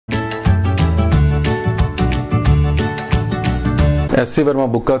SC. Verma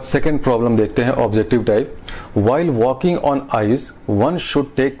book का second problem देखते हैं, objective type. While walking on ice one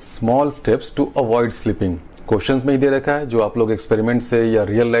should take small steps to avoid slipping. Questions में ही दे रखा है, जो आप लोग एक्सपेरिमेंट से या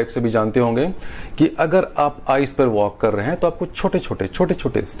रियल लाइफ से भी जानते होंगे कि अगर आप आइस पर वॉक कर रहे हैं तो आपको छोटे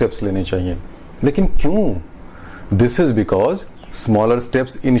छोटे स्टेप्स लेने चाहिए। लेकिन क्यों? This is because smaller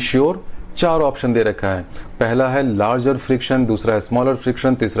steps ensure. 4 option दे रखा है। पहला है लार्जर फ्रिक्शन, दूसरा है स्मॉलर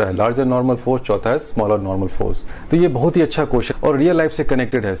फ्रिक्शन, तीसरा है लार्जर नॉर्मल फोर्स, चौथा है स्मॉलर नॉर्मल फोर्स। तो ये बहुत ही अच्छा क्वेश्चन और रियल लाइफ से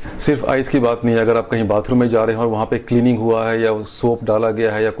कनेक्टेड है। सिर्फ आइस की बात नहीं है, अगर आप कहीं बाथरूम में जा रहे हैं और वहां पे क्लीनिंग हुआ है या सोप डाला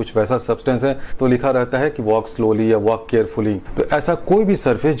गया है या कुछ वैसा सब्सटेंस है तो लिखा रहता है कि वॉक स्लोली या वॉक केयरफुली। तो ऐसा कोई भी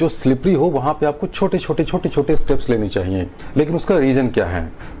सरफेस जो स्लिपरी हो वहां पे आपको छोटे छोटे स्टेप्स लेने चाहिए। लेकिन उसका रीजन क्या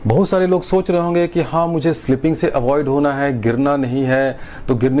है? बहुत सारे लोग सोच रहे होंगे कि हाँ, मुझे स्लिपिंग से अवॉइड होना है, गिरना नहीं है।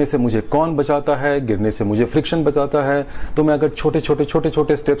 तो गिरने से मुझे कौन बचाता है? गिरने से मुझे फ्रिक्शन बचाता है। तो मैं अगर छोटे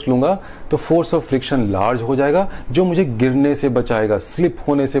छोटे स्टेप्स लूंगा तो फोर्स ऑफ फ्रिक्शन लार्ज हो जाएगा, जो मुझे गिरने से बचाएगा, स्लिप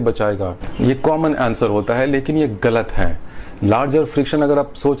होने से बचाएगा। ये कॉमन आंसर होता है, लेकिन ये गलत है। लार्जर फ्रिक्शन, अगर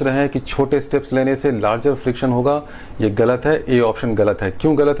आप सोच रहे हैं कि छोटे स्टेप्स लेने से लार्जर फ्रिक्शन होगा, ये गलत है। ए ऑप्शन गलत है।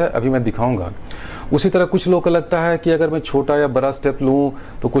 क्यों गलत है अभी मैं दिखाऊंगा। उसी तरह कुछ लोग को लगता है कि अगर मैं छोटा या बड़ा स्टेप लूं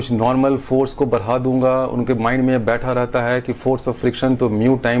तो कुछ नॉर्मल फोर्स को बढ़ा दूंगा। उनके माइंड में बैठा रहता है कि फोर्स ऑफ फ्रिक्शन तो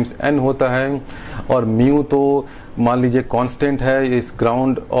म्यू टाइम्स एन होता है, और म्यू तो मान लीजिए कांस्टेंट है इस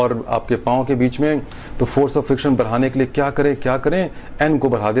ग्राउंड और आपके पांव के बीच में। तो फोर्स ऑफ फ्रिक्शन बढ़ाने के लिए क्या करें, एन को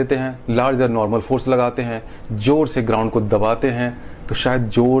बढ़ा देते हैं, लार्जर नॉर्मल फोर्स लगाते हैं, जोर से ग्राउंड को दबाते हैं। तो शायद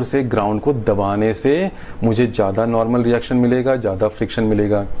जोर से ग्राउंड को दबाने से मुझे ज्यादा नॉर्मल रिएक्शन मिलेगा, ज्यादा फ्रिक्शन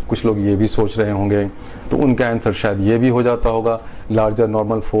मिलेगा। कुछ लोग ये भी सोच रहे होंगे, तो उनका आंसर शायद ये भी हो जाता होगा, लार्जर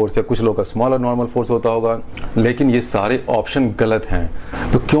नॉर्मल फोर्स, या कुछ लोग का स्मॉलर नॉर्मल फोर्स होता होगा। लेकिन ये सारे ऑप्शन गलत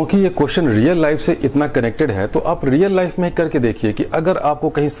हैं। तो क्योंकि ये क्वेश्चन रियल लाइफ से इतना कनेक्टेड है, तो आप रियल लाइफ में करके देखिए कि अगर आपको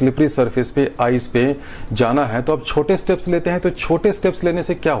कहीं स्लिपरी सरफेस पे, आइस पे जाना है तो आप छोटे स्टेप्स लेते हैं। तो छोटे स्टेप्स लेने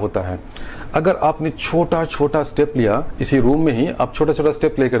से क्या होता है? अगर आपने छोटा स्टेप लिया, इसी रूम में ही आप छोटा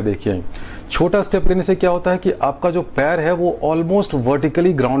स्टेप लेकर देखिए। छोटा स्टेप लेने से क्या होता है कि आपका जो पैर है वो ऑलमोस्ट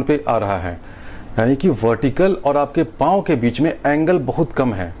वर्टिकली ग्राउंड पे आ रहा है, यानी कि वर्टिकल और आपके पांव के बीच में एंगल बहुत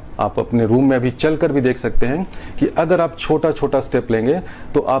कम है। आप अपने रूम में अभी चलकर भी देख सकते हैं कि अगर आप छोटा स्टेप लेंगे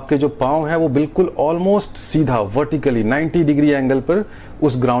तो आपके जो पांव है वो बिल्कुल ऑलमोस्ट सीधा वर्टिकली 90 डिग्री एंगल पर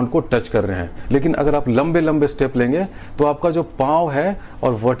उस ग्राउंड को टच कर रहे हैं। लेकिन अगर आप लंबे स्टेप लेंगे तो आपका जो पांव है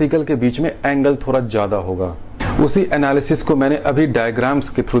और वर्टिकल के बीच में एंगल थोड़ा ज्यादा होगा। उसी एनालिसिस को मैंने अभी डायग्राम्स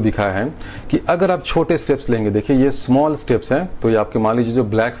के थ्रू दिखाया है कि अगर आप छोटे स्टेप्स लेंगे, देखिए ये स्मॉल स्टेप्स हैं, तो ये आपके मान लीजिए जो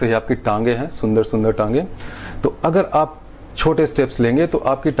ब्लैक से आपकी टांगे हैं, सुंदर टांगे। तो अगर आप छोटे स्टेप्स लेंगे तो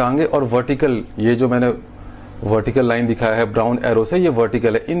आपकी टांगे और वर्टिकल, ये जो मैंने वर्टिकल लाइन दिखाया है ब्राउन एरो से, ये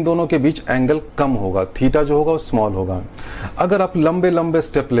वर्टिकल है, इन दोनों के बीच एंगल कम होगा, थीटा जो होगा वो स्मॉल होगा। अगर आप लंबे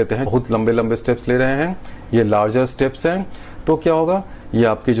स्टेप लेते हैं, बहुत लंबे स्टेप्स ले रहे हैं, ये लार्जर स्टेप्स हैं, तो क्या होगा, ये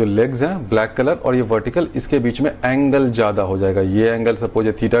आपके जो लेग्स हैं ब्लैक कलर और ये वर्टिकल, इसके बीच में एंगल ज्यादा हो जाएगा। ये एंगल सपोज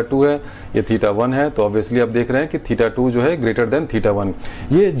ये θ2 है, ये θ1 है, तो ऑब्वियसली आप देख रहे हैं कि θ2 जो है ग्रेटर देन θ1।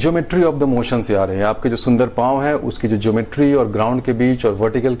 ये ज्योमेट्री ऑफ द मोशन से आ रहे हैं। आपके जो सुंदर पांव है उसकी जो ज्योमेट्री और ग्राउंड के बीच और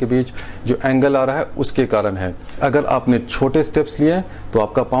वर्टिकल के बीच जो एंगल आ रहा है उसके कारण है। अगर आपने छोटे स्टेप्स लिए तो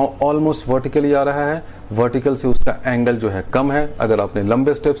आपका पांव ऑलमोस्ट वर्टिकली आ रहा है, वर्टिकल से उसका एंगल जो है कम है। अगर आपने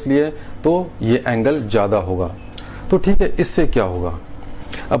लंबे स्टेप्स लिए तो ये एंगल ज्यादा होगा। तो ठीक है, इससे क्या होगा?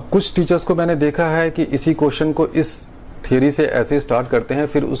 अब कुछ टीचर्स को मैंने देखा है कि इसी क्वेश्चन को इस थियरी से ऐसे स्टार्ट करते हैं,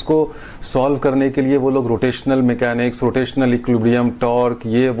 फिर उसको सॉल्व करने के लिए वो लोग rotational mechanics, rotational equilibrium, torque,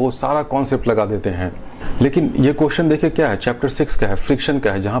 ये वो सारा कॉन्सेप्ट लगा देते हैं। लेकिन ये क्वेश्चन देखिए क्या है, चैप्टर 6 का है, फ्रिक्शन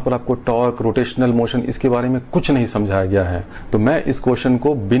का है, जहां पर आपको टॉर्क, रोटेशनल मोशन, इसके बारे में कुछ नहीं समझाया गया है। तो मैं इस क्वेश्चन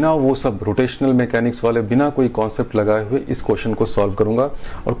को बिना वो सब रोटेशनल मैकेनिक्स वाले, बिना कोई कॉन्सेप्ट लगाए हुए इस क्वेश्चन को सॉल्व करूंगा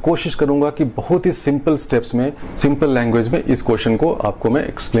और कोशिश करूंगा कि बहुत ही सिंपल स्टेप्स में, सिंपल लैंग्वेज में इस क्वेश्चन को आपको मैं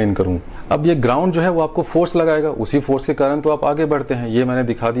एक्सप्लेन करूं। अब ये ग्राउंड जो है वो आपको फोर्स लगाएगा, उसी फोर्स के कारण तो आप आगे बढ़ते हैं। ये मैंने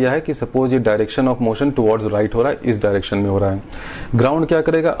दिखा दिया है कि सपोज ये direction of motion towards right हो रहा है, इस डायरेक्शन में हो रहा है। ग्राउंड क्या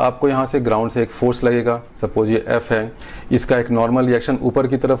करेगा, आपको यहां से ग्राउंड से एक फोर्स लगेगा, सपोज ये F है, इसका एक नॉर्मल रिएक्शन ऊपर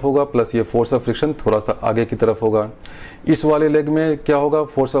की तरफ होगा, प्लस ये फोर्स ऑफ फ्रिक्शन थोड़ा सा आगे की तरफ होगा। इस वाले लेग में क्या होगा,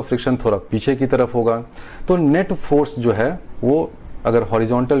 फोर्स ऑफ फ्रिक्शन थोड़ा पीछे की तरफ होगा। तो नेट फोर्स जो है वो, अगर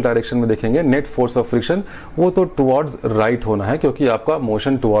हॉरिजॉन्टल डायरेक्शन में देखेंगे, नेट फोर्स ऑफ फ्रिक्शन वो तो टुवर्ड्स राइट होना है, क्योंकि आपका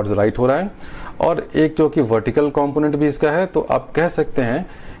मोशन टुवर्ड्स राइट हो रहा है। और एक जो कि वर्टिकल कंपोनेंट भी इसका है, तो आप कह सकते हैं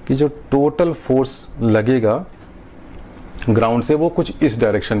कि जो टोटल फोर्स लगेगा ग्राउंड से वो कुछ इस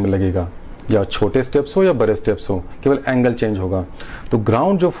डायरेक्शन में लगेगा। या छोटे स्टेप्स हो या बड़े स्टेप्स हो, केवल एंगल चेंज होगा। तो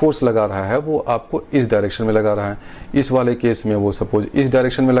ग्राउंड जो फोर्स लगा रहा है वो आपको इस डायरेक्शन में लगा रहा है, इस वाले केस में वो सपोज इस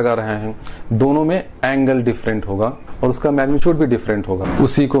डायरेक्शन में लगा रहे हैं। दोनों में एंगल डिफरेंट होगा और उसका मैग्नीट्यूड भी डिफरेंट होगा।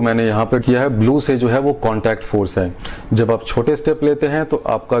 उसी को मैंने यहाँ पर किया है, ब्लू से जो है वो कॉन्टैक्ट फोर्स है। जब आप छोटे स्टेप लेते हैं तो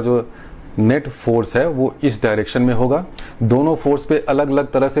आपका जो नेट फोर्स है वो इस डायरेक्शन में होगा। दोनों फोर्स पे अलग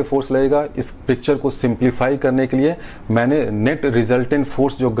अलग तरह से फोर्स लगेगा। इस पिक्चर को सिंप्लीफाई करने के लिए मैंने नेट रिजल्टेंट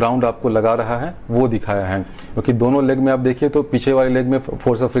फोर्स जो ग्राउंड आपको लगा रहा है वो दिखाया है, क्योंकि दोनों लेग में आप देखिए तो पीछे वाले लेग में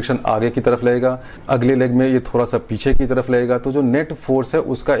फोर्स ऑफ फ्रिक्शन आगे की तरफ लगेगा, अगले लेग में ये थोड़ा सा पीछे की तरफ लगेगा। तो जो नेट फोर्स है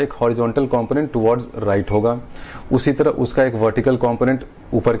उसका एक हॉरिजॉन्टल कॉम्पोनेंट टुवर्ड्स राइट होगा, उसी तरह उसका एक वर्टिकल कॉम्पोनेंट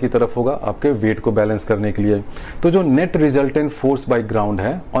ऊपर की तरफ होगा आपके वेट को बैलेंस करने के लिए। तो जो net resultant force by ground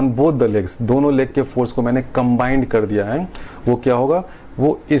है ऑन बोथ द लेग्स, दोनों लेग के फोर्स को मैंने कंबाइंड कर दिया है, वो क्या होगा,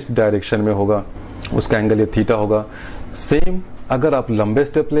 वो इस डायरेक्शन में होगा, उसका एंगल ये थीटा होगा। सेम अगर आप लंबे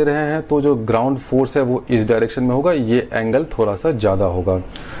स्टेप ले रहे हैं तो जो ग्राउंड फोर्स है वो इस डायरेक्शन में होगा, ये एंगल थोड़ा सा ज्यादा होगा।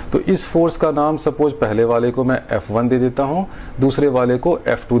 तो इस फोर्स का नाम सपोज पहले वाले को मैं F1 दे देता हूं, दूसरे वाले को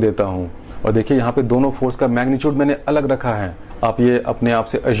F2 देता हूं। और देखिए यहाँ पे दोनों फोर्स का मैग्नीट्यूड मैंने अलग रखा है। आप ये अपने आप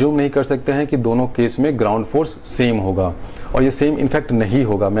से अज्यूम नहीं कर सकते हैं कि दोनों केस में ग्राउंड फोर्स सेम होगा, और ये सेम इनफैक्ट नहीं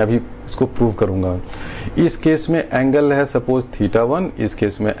होगा। मैं अभी इसको प्रूव करूंगा। इस केस में एंगल है सपोज θ1, इस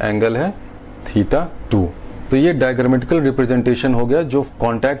केस में एंगल है θ2। तो ये डायग्रामेटिकल रिप्रेजेंटेशन हो गया जो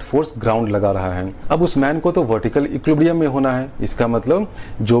कांटेक्ट फोर्स ग्राउंड लगा रहा है। अब उस मैन को तो वर्टिकल इक्विलिब्रियम में होना है। इसका मतलब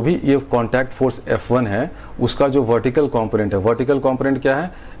जो भी ये कांटेक्ट फोर्स F1 है उसका जो वर्टिकल कंपोनेंट है, वर्टिकल कंपोनेंट क्या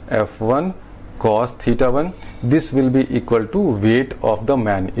है, F1 cos θ1, this will be equal to weight of the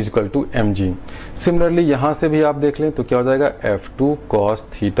man is equal to mg। Similarly यहां से भी आप देख लें तो क्या हो जाएगा, F2 cos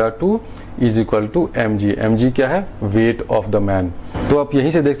θ2 is equal to mg। mg क्या है, weight of the man। तो आप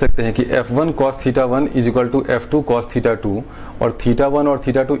यहीं से देख सकते हैं कि F1 cos θ1 is equal to F2 cos θ2, और θ1 और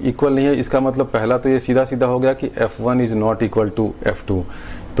θ2 इक्वल नहीं है। इसका मतलब पहला तो ये सीधा सीधा हो गया कि F1 is not equal to F2।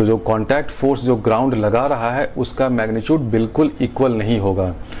 तो जो कॉन्टैक्ट फोर्स जो ग्राउंड लगा रहा है उसका मैग्नीट्यूड बिल्कुल इक्वल नहीं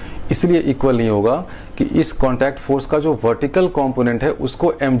होगा। इसलिए इक्वल नहीं होगा कि इस कांटेक्ट फोर्स का जो वर्टिकल कंपोनेंट है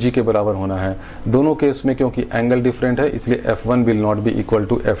उसको mg के बराबर होना है। दोनों केस में क्योंकि एंगल डिफरेंट है इसलिए F1 will not be equal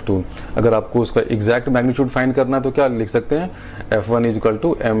to F2। अगर आपको उसका एग्जैक्ट मैग्नीट्यूड फाइंड करना तो क्या लिख सकते हैं, F1 is equal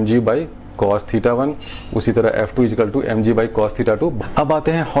to mg by cos θ1, उसी तरह F2 is equal to mg by cos θ2। अब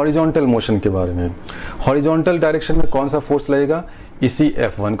आते हैं हॉरिजॉन्टल मोशन के बारे में। हॉरिजॉन्टल डायरेक्शन में कौन सा फोर्स लगेगा, इसी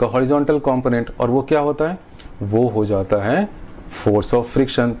F1 का हॉरिजॉन्टल कंपोनेंट, और वो क्या होता है, वो हो जाता है फोर्स ऑफ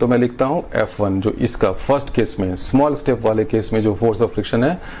फ्रिक्शन। तो मैं लिखता हूं F1 जो इसका फर्स्ट केस में स्मॉल स्टेप वाले केस में जो फोर्स ऑफ फ्रिक्शन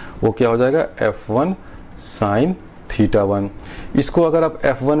है वो क्या हो जाएगा, F1 sin θ1। इसको अगर आप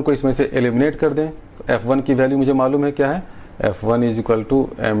F1 को इसमें से एलिमिनेट कर दें तो F1 की वैल्यू मुझे मालूम है क्या है, F1 is equal to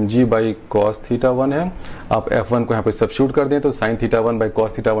mg by cos θ1 है। आप F1 को यहाँ पे सब्स्टिट्यूट कर दें तो sin θ1 बाई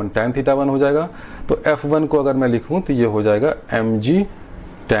cos θ1 tan θ1 हो जाएगा। तो F1 को अगर मैं लिखूं तो ये हो जाएगा mg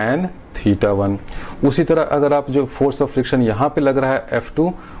tan θ1। उसी तरह अगर आप जो फोर्स ऑफ फ्रिक्शन यहाँ पे लग रहा है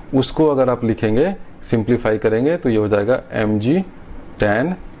F2, उसको अगर आप लिखेंगे सिंप्लीफाई करेंगे तो ये हो जाएगा mg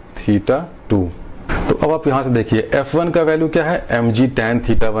tan θ2। तो अब आप यहां से देखिए F1 का वैल्यू क्या है, mg tan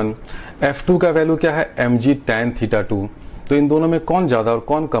θ1, F2 का वैल्यू क्या है, mg tan θ2। तो इन दोनों में कौन ज्यादा और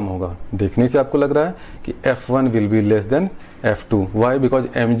कौन कम होगा, देखने से आपको लग रहा है कि F1 will be less than F2। Y, because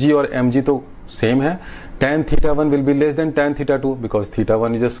mg और mg तो सेम है। tan θ1 will be less than tan θ2 because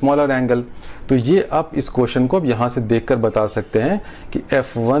θ1 is a smaller angle. तो ये आप इस क्वेश्चन को अब यहां से देखकर बता सकते हैं कि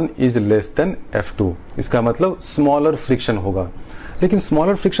F1 is less than F2। इसका मतलब स्मॉलर फ्रिक्शन होगा। लेकिन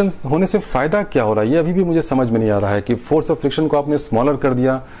स्मॉलर फ्रिक्शन होने से फायदा क्या हो रहा है, ये अभी भी मुझे समझ में नहीं आ रहा है कि फोर्स ऑफ फ्रिक्शन को आपने स्मॉलर कर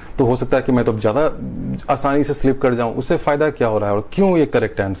दिया तो हो सकता है कि मैं तो ज्यादा आसानी से स्लिप कर जाऊं, उससे फायदा क्या हो रहा है और क्यों ये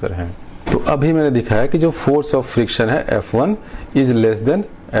करेक्ट आंसर है। तो अभी मैंने दिखाया कि जो फोर्स ऑफ फ्रिक्शन है F1 is less than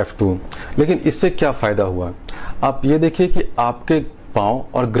F2। लेकिन इससे क्या फायदा हुआ, आप ये देखिए कि आपके पांव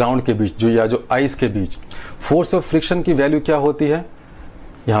और ग्राउंड के बीच जो आइस के बीच फोर्स ऑफ फ्रिक्शन की वैल्यू क्या होती है।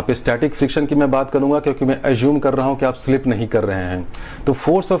 यहाँ पे स्टैटिक फ्रिक्शन की मैं बात करूंगा क्योंकि मैं अज्यूम कर रहा हूं कि आप स्लिप नहीं कर रहे हैं। तो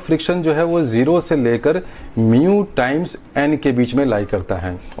फोर्स ऑफ फ्रिक्शन जो है वो 0 से लेकर म्यू टाइम्स n के बीच में लाई करता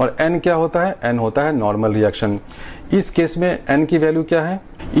है। और n क्या होता है, n होता है नॉर्मल रिएक्शन। इस केस में n की वैल्यू क्या है,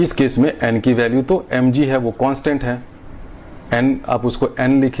 इस केस में n की वैल्यू तो mg है, वो कांस्टेंट है। n आप उसको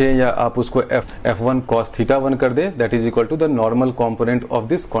n लिखे या आप उसको F1 cos θ1 कर दे, that is equal to the normal component of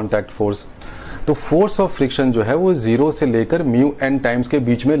this contact force. तो फोर्स ऑफ फ्रिक्शन जो है वो 0 से लेकर म्यू n टाइम्स के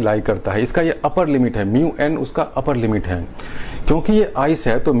बीच में लाई करता है। इसका ये अपर लिमिट है, म्यू n उसका अपर लिमिट है। क्योंकि ये आइस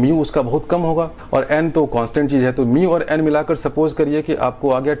है तो म्यू उसका बहुत कम होगा और n तो कांस्टेंट चीज है, तो म्यू और n मिलाकर सपोज करिए कि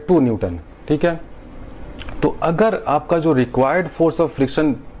आपको आ गया 2 न्यूटन, ठीक है। तो अगर आपका जो required force of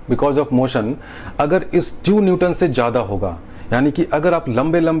friction because of motion अगर इस 2 न्यूटन से ज्यादा होगा यानी कि अगर आप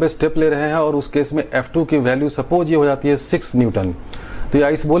लंबे लंबे स्टेप ले रहे हैं और उस केस में F2 की वैल्यू सपोज ये हो जाती है 6 न्यूटन, तो ये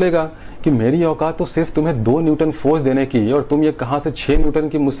आइस बोलेगा कि मेरी औकात तो सिर्फ तुम्हें 2 न्यूटन फोर्स देने की, और तुम ये कहां से 6 न्यूटन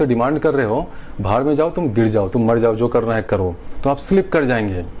की मुझसे डिमांड कर रहे हो। बाहर में जाओ, तुम गिर जाओ, तुम मर जाओ, जो करना है करो। तो आप स्लिप कर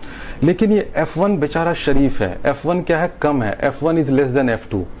जाएंगे। लेकिन ये F1 बेचारा शरीफ है। F1 क्या है? कम है। F1 is less than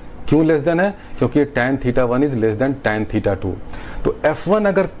F2। क्यों लेस देन है? क्योंकि tan θ1 is less than tan θ2। तो F1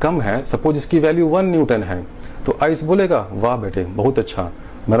 अगर कम है, सपोज इसकी वैल्यू 1 न्यूटन है, तो आइस बोलेगा वाह बेटे बहुत अच्छा,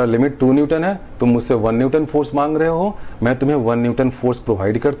 मेरा लिमिट 2 न्यूटन है, तुम मुझसे 1 न्यूटन फोर्स मांग रहे हो, मैं तुम्हें 1 न्यूटन फोर्स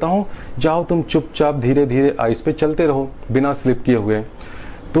प्रोवाइड करता हूं, जाओ तुम चुपचाप धीरे धीरे आइस पे चलते रहो बिना स्लिप किए हुए।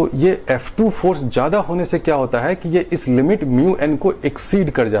 तो ये F2 फोर्स ज्यादा होने से क्या होता है कि ये इस लिमिट म्यू एन को एक्सीड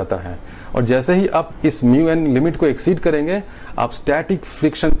कर जाता है, और जैसे ही आप इस म्यू एन लिमिट को एक्सीड करेंगे, आप स्टैटिक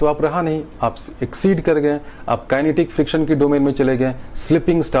फ्रिक्शन तो आप रहा नहीं, आप एक्सीड कर गए, आप काइनेटिक फ्रिक्शन की डोमेन में चले गए,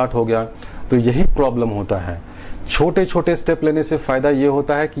 स्लिपिंग स्टार्ट हो गया। तो यही प्रॉब्लम होता है। छोटे छोटे स्टेप लेने से फायदा ये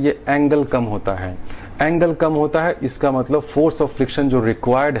होता है कि ये एंगल कम होता है। एंगल कम होता है, इसका मतलब फोर्स ऑफ फ्रिक्शन जो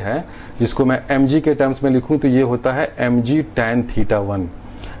रिक्वायर्ड है, जिसको मैं mg के टर्म्स में लिखूं तो ये होता है mg tan θ1।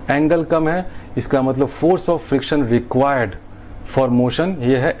 एंगल कम है, इसका मतलब force of friction required for motion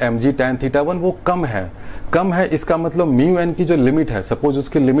ये है mg tan θ1, वो कम है। कम है इसका मतलब म्यू एन की जो लिमिट है, सपोज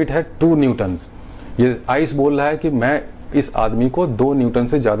उसकी लिमिट है 2 न्यूटन, ये आइस बोल रहा है कि मैं इस आदमी को 2 न्यूटन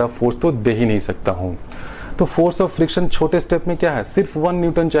से ज्यादा फोर्स तो दे ही नहीं सकता हूं। तो फोर्स ऑफ फ्रिक्शन छोटे स्टेप में क्या है? सिर्फ 1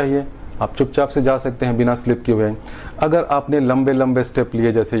 न्यूटन चाहिए, आप चुपचाप से जा सकते हैं बिना स्लिप किए हुए। अगर आपने लंबे लंबे स्टेप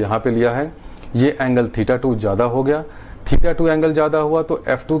लिए, जैसे यहाँ पे लिया है, ये एंगल θ2 ज्यादा हो गया, θ2 एंगल ज्यादा हुआ तो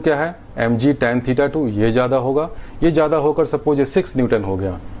F2 क्या है? mg tan θ2, ये ज्यादा होगा, ये ज्यादा होकर सपोज ये 6 न्यूटन हो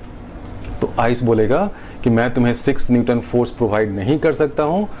गया, तो आइस बोलेगा कि मैं तुम्हें 6 न्यूटन फोर्स प्रोवाइड नहीं कर सकता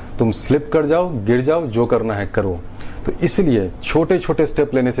हूं, तुम स्लिप कर जाओ, गिर जाओ, जो करना है करो। तो इसलिए छोटे छोटे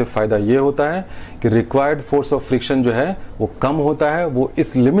स्टेप लेने से फायदा ये होता है कि रिक्वायर्ड फोर्स ऑफ फ्रिक्शन जो है वो कम होता है, वो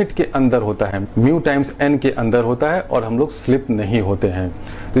इस लिमिट के अंदर होता है, म्यू टाइम्स एन के अंदर होता है, और हम लोग स्लिप नहीं होते हैं।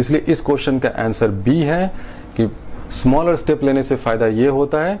 तो इसलिए इस क्वेश्चन का आंसर बी है कि स्मॉलर स्टेप लेने से फायदा ये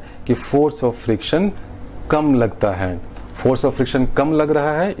होता है कि फोर्स ऑफ फ्रिक्शन कम लगता है। फोर्स ऑफ फ्रिक्शन कम लग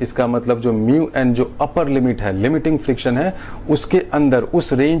रहा है, इसका मतलब जो म्यू एन जो अपर लिमिट है, लिमिटिंग फ्रिक्शन है, उसके अंदर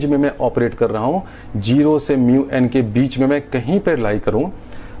उस रेंज में मैं ऑपरेट कर रहा हूं। 0 से म्यू एन के बीच में मैं कहीं पर लाई करूं,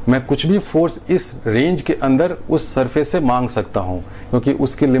 मैं कुछ भी फोर्स इस रेंज के अंदर उस सरफेस से मांग सकता हूं, क्योंकि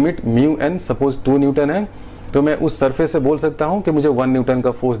उसकी limit mu N suppose 2 Newton है, तो मैं उस सरफेस से बोल सकता हूं कि मुझे 1 न्यूटन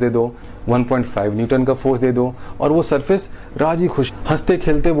का फोर्स दे दो, 1.5 न्यूटन का फोर्स दे दो, और वो सरफेस राजी खुश हंसते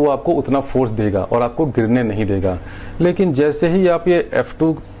खेलते वो आपको उतना फोर्स देगा और आपको गिरने नहीं देगा। लेकिन जैसे ही आप ये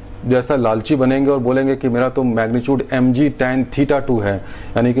F2 जैसा लालची बनेंगे और बोलेंगे कि मेरा तो मैग्नीट्यूड mg tan θ2 है,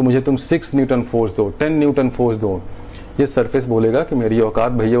 यानी कि मुझे तुम 6 न्यूटन फोर्स दो, 10 न्यूटन फोर्स दो, ये सरफेस बोलेगा कि मेरी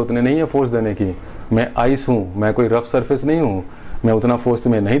औकात भैया उतने नहीं है फोर्स देने की, मैं आइस हूं, मैं कोई रफ सरफेस नहीं हूं, मैं उतना फोर्स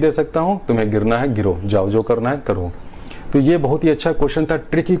तुम्हें नहीं दे सकता हूं, तुम्हें गिरना है गिरो, जाओ, जो करना है करो। तो ये बहुत ही अच्छा क्वेश्चन था,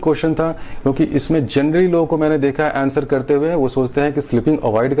 ट्रिकी क्वेश्चन था, क्योंकि इसमें जनरली लोगों को मैंने देखा है आंसर करते हुए वो सोचते हैं कि स्लिपिंग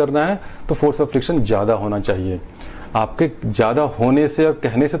अवॉइड करना है तो फोर्स ऑफ फ्रिक्शन ज्यादा होना चाहिए। आपके ज्यादा होने से और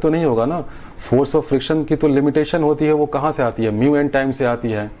कहने से तो नहीं होगा ना, फोर्स ऑफ फ्रिक्शन की तो लिमिटेशन होती है, वो कहां से आती है? म्यू एन टाइम से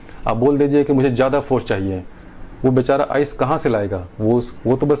आती है। आप बोल दीजिए कि मुझे ज्यादा फोर्स चाहिए, वो बेचारा आइस कहां से लाएगा?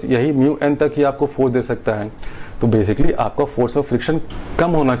 वो तो बस यही म्यू एन तक ही आपको फोर्स दे सकता है। तो बेसिकली आपका फोर्स ऑफ फ्रिक्शन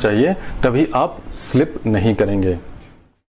कम होना चाहिए, तभी आप स्लिप नहीं करेंगे।